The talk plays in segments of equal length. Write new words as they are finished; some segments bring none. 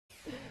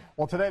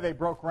Well, today they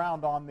broke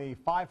ground on the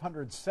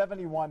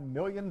 $571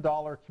 million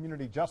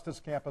community justice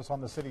campus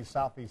on the city's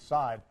southeast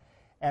side.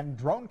 And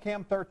Drone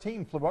Cam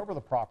 13 flew over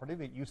the property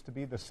that used to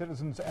be the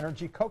Citizens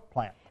Energy Coke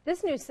plant.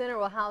 This new center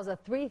will house a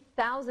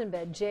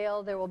 3,000-bed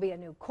jail. There will be a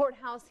new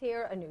courthouse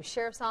here, a new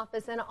sheriff's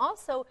office, and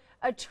also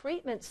a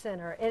treatment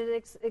center. It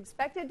is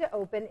expected to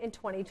open in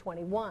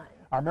 2021.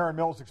 Our Mary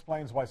Mills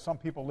explains why some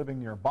people living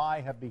nearby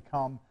have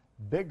become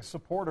big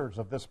supporters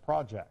of this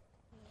project.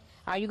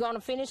 Are you going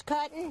to finish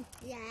cutting?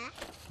 Yeah.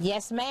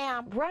 Yes,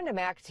 ma'am. Brenda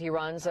McAtee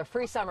runs a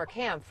free summer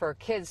camp for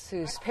kids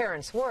whose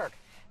parents work.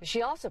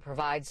 She also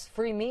provides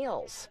free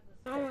meals.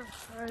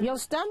 Your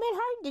stomach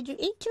hurt? Did you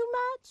eat too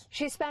much?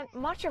 She spent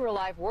much of her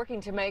life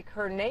working to make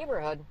her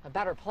neighborhood a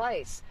better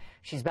place.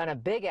 She's been a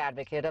big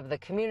advocate of the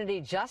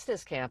Community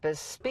Justice Campus,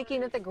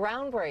 speaking at the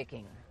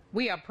groundbreaking.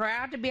 We are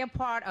proud to be a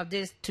part of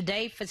this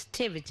today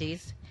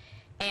festivities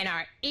and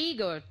are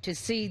eager to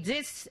see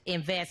this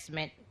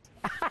investment.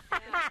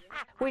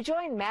 We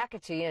joined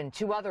McAtee and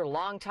two other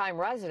longtime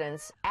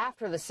residents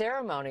after the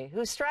ceremony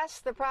who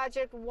stressed the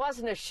project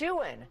wasn't a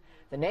shoo-in.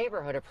 The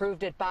neighborhood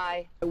approved it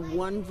by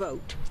one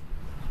vote.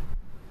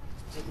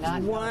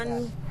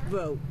 One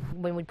vote.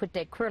 When we put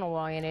that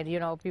criminal in it, you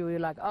know, people were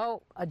like,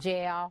 oh, a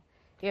jail.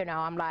 You know,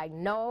 I'm like,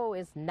 no,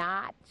 it's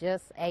not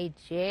just a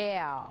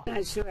jail.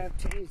 I sure have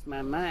changed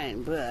my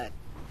mind, but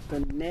the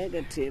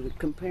negative,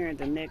 comparing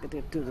the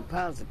negative to the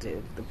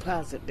positive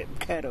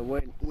kind of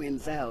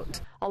wins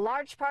out. a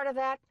large part of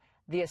that.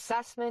 The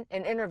Assessment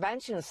and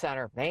Intervention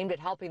Center, aimed at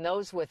helping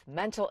those with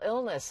mental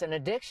illness and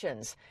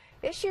addictions,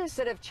 issues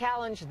that have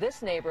challenged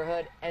this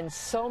neighborhood and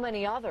so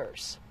many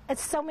others.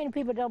 It's so many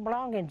people don't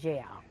belong in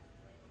jail.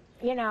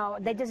 You know,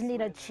 they just need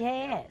a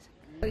chance.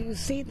 You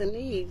see the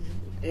need,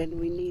 and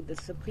we need the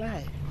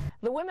supply.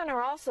 The women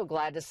are also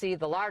glad to see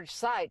the large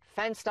site,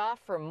 fenced off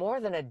for more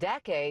than a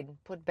decade,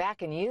 put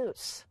back in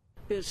use.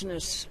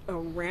 Business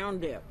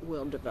around it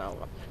will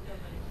develop.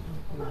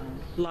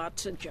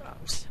 Lots of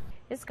jobs.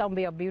 It's going to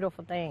be a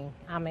beautiful thing.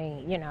 I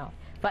mean, you know,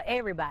 for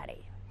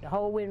everybody, the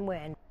whole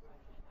win-win.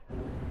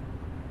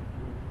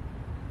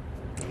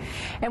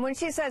 And when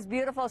she says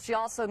beautiful, she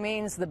also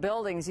means the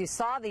buildings. You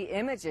saw the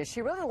images.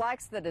 She really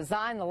likes the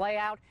design, the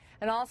layout,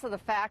 and also the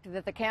fact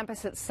that the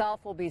campus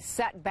itself will be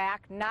set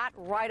back, not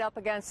right up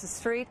against the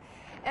street.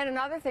 And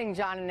another thing,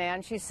 John and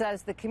Ann, she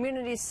says the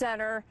community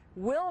center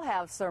will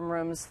have some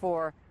rooms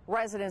for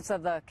residents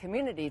of the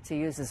community to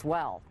use as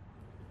well.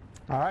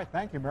 All right,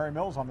 thank you. Mary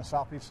Mills on the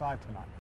southeast side tonight.